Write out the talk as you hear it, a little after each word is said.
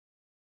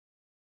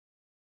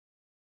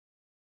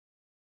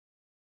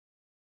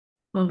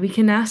Well, we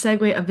can now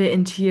segue a bit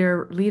into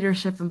your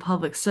leadership and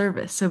public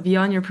service. So,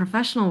 beyond your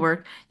professional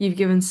work, you've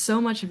given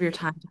so much of your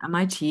time to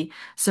MIT,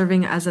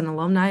 serving as an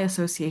Alumni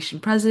Association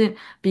president,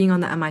 being on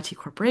the MIT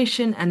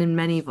Corporation, and in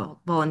many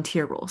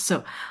volunteer roles.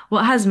 So,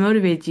 what has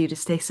motivated you to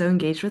stay so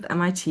engaged with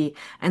MIT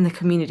and the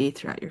community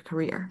throughout your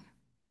career?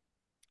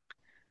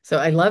 So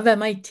I love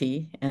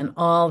MIT and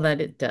all that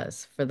it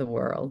does for the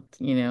world.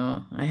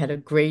 I had a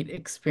great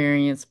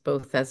experience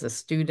both as a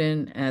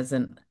student as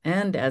an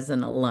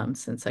alum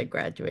since I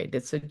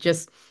graduated. So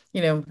just,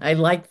 I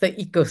like the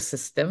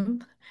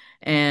ecosystem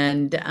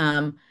and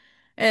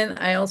and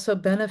I also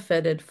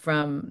benefited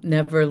from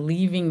never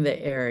leaving the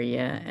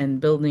area and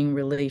building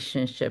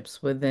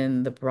relationships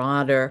within the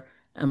broader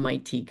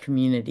MIT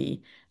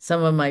community.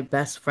 Some of my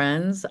best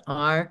friends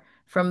are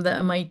from the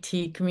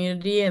MIT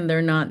community, and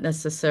they're not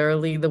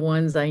necessarily the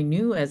ones I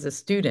knew as a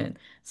student.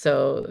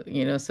 So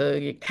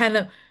you kind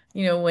of,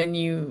 when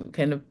you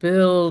kind of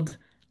build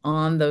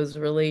on those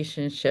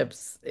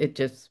relationships, it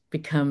just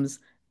becomes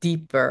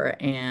deeper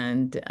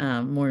and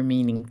more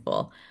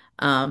meaningful.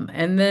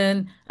 And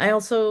then I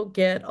also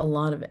get a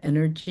lot of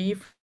energy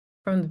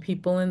from the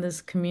people in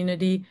this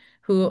community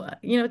who,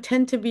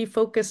 tend to be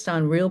focused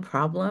on real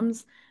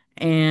problems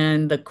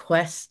and the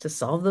quest to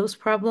solve those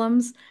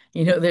problems.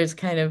 There's a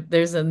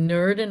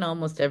nerd in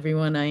almost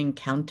everyone I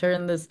encounter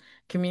in this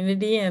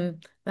community,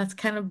 and that's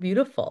kind of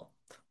beautiful.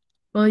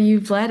 Well,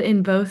 you've led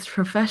in both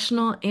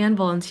professional and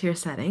volunteer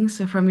settings.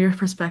 So, from your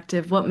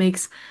perspective, what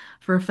makes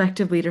for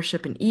effective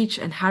leadership in each,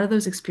 and how do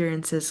those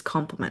experiences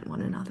complement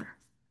one another?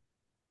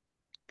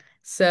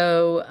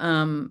 So,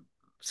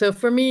 so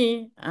for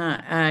me,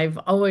 I've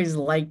always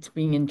liked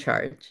being in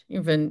charge.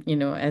 Even,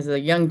 as a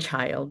young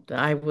child,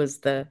 I was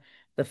the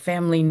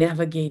family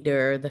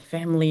navigator, the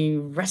family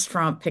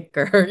restaurant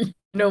picker,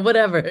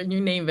 whatever,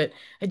 you name it.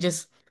 I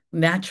just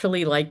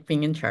naturally like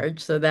being in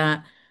charge. So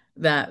that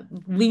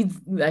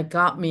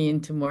got me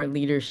into more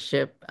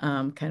leadership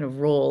kind of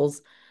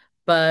roles.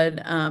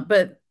 But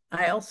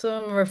I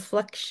also am a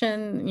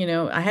reflection,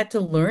 I had to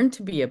learn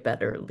to be a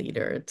better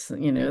leader. It's,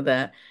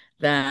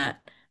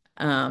 that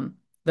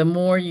the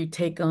more you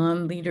take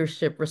on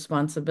leadership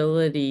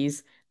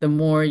responsibilities, the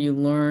more you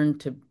learn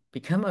to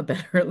become a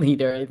better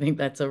leader. I think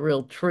that's a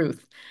real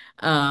truth.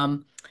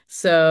 Um,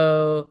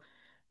 so,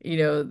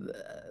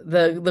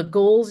 the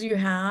goals you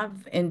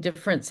have in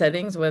different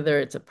settings, whether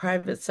it's a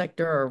private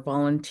sector or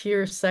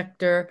volunteer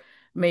sector,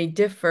 may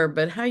differ,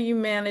 but how you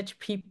manage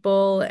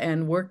people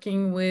and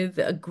working with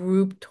a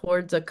group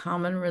towards a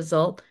common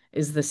result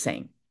is the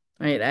same,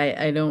 right?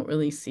 I don't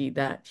really see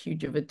that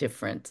huge of a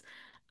difference.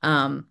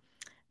 Um,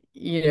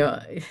 you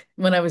know,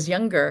 when I was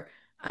younger,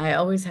 I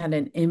always had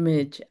an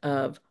image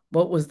of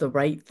what was the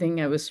right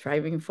thing I was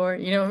striving for.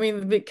 What I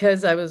mean?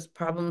 Because I was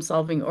problem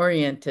solving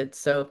oriented.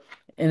 So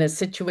in a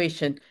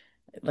situation,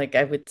 like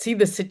I would see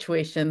the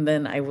situation,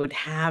 then I would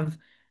have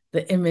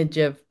the image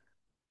of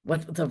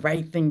what's the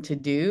right thing to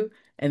do.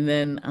 And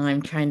then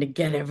I'm trying to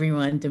get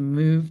everyone to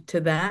move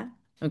to that.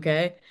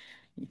 Okay.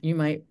 You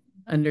might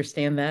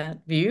understand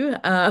that view.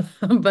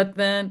 But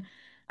then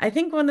I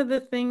think one of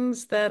the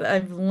things that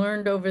I've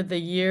learned over the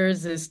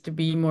years is to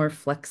be more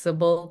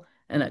flexible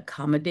and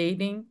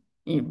accommodating.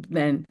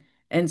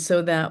 And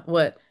so that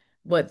what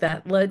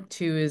that led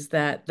to is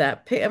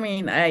I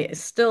mean, I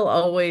still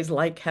always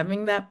like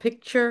having that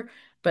picture,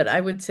 but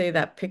I would say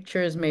that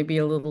picture is maybe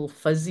a little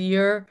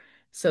fuzzier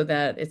so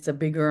that it's a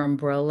bigger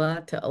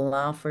umbrella to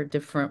allow for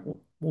different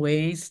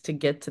ways to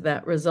get to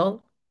that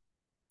result.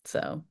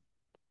 So.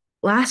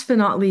 Last but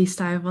not least,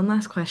 I have one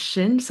last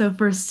question. So,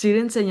 for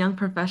students and young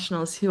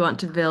professionals who want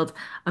to build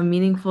a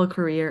meaningful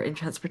career in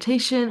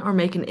transportation or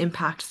make an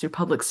impact through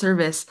public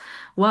service,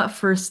 what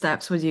first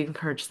steps would you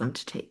encourage them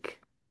to take?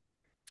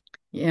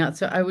 Yeah,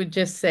 so I would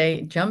just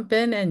say jump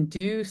in and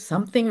do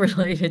something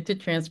related to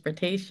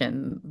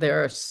transportation.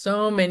 There are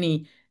so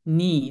many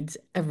needs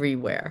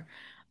everywhere.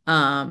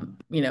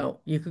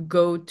 You could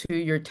go to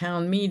your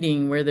town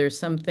meeting where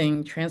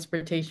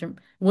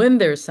when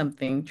there's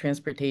something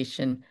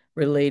transportation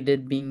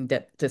related being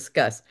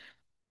discussed.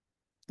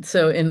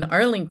 So in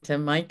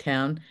Arlington, my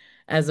town,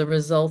 as a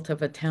result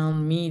of a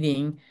town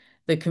meeting,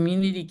 the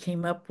community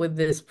came up with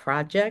this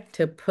project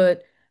to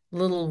put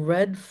little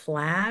red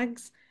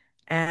flags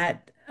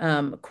at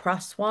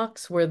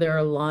crosswalks where there are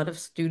a lot of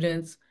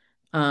students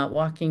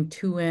walking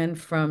to and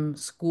from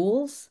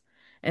schools.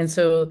 And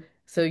so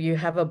you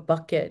have a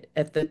bucket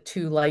at the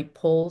two light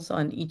poles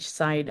on each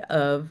side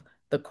of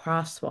the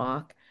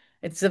crosswalk.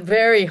 It's a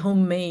very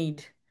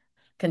homemade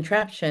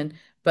contraption,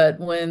 but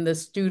when the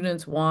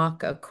students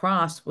walk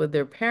across with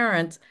their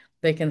parents,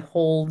 they can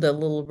hold a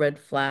little red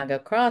flag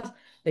across.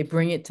 They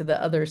bring it to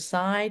the other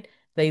side.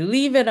 They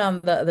leave it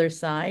on the other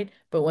side,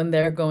 but when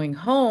they're going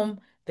home,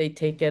 they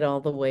take it all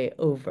the way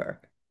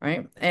over,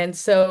 right? And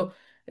so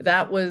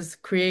that was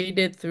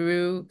created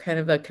through kind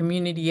of a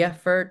community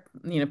effort.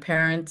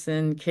 Parents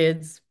and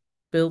kids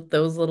built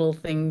those little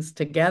things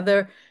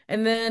together.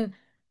 And then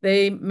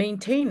they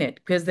maintain it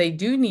because they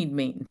do need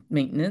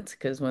maintenance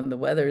because when the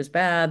weather is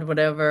bad,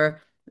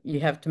 whatever, You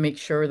have to make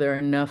sure there are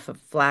enough of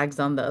flags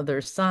on the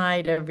other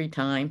side every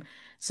time.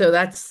 So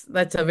that's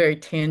a very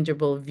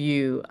tangible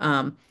view.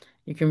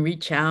 You can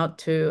reach out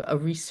to a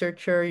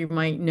researcher you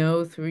might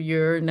know through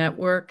your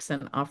networks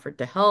and offer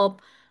to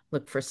help.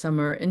 Look for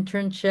summer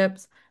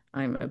internships.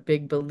 I'm a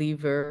big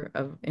believer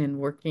in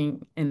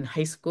working in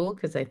high school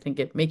because I think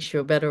it makes you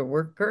a better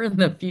worker in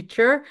the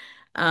future.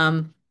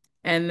 Um,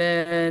 and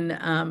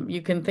then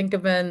you can think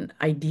of an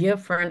idea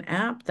for an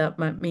app that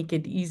might make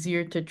it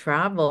easier to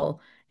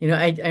travel.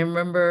 I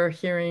remember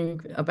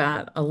hearing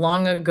about a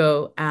long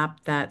ago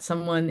app that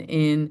someone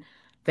in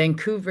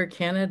Vancouver,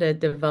 Canada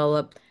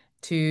developed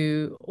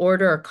to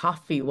order a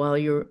coffee while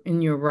you're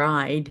in your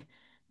ride,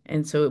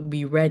 and so it'd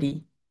be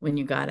ready when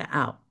you got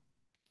out.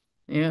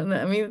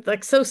 I mean,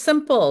 like so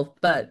simple,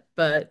 but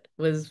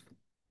was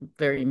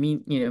very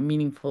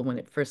meaningful when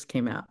it first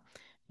came out.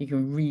 You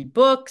can read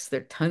books,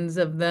 there are tons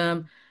of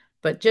them,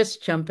 but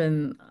just jump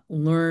in,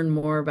 learn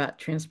more about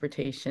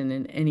transportation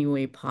in any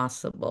way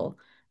possible.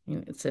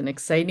 It's an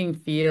exciting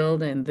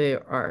field, and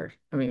I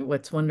mean,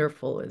 what's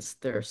wonderful is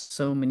there are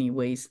so many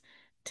ways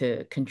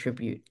to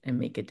contribute and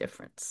make a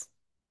difference.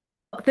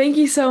 Thank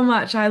you so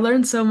much. I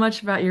learned so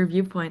much about your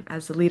viewpoint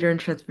as a leader in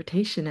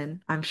transportation,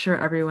 and I'm sure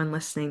everyone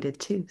listening did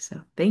too.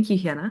 So thank you,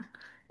 Hannah.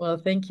 Well,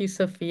 thank you,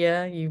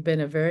 Sophia. You've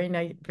been a very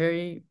nice,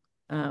 very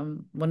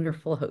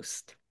wonderful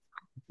host.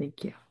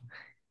 Thank you.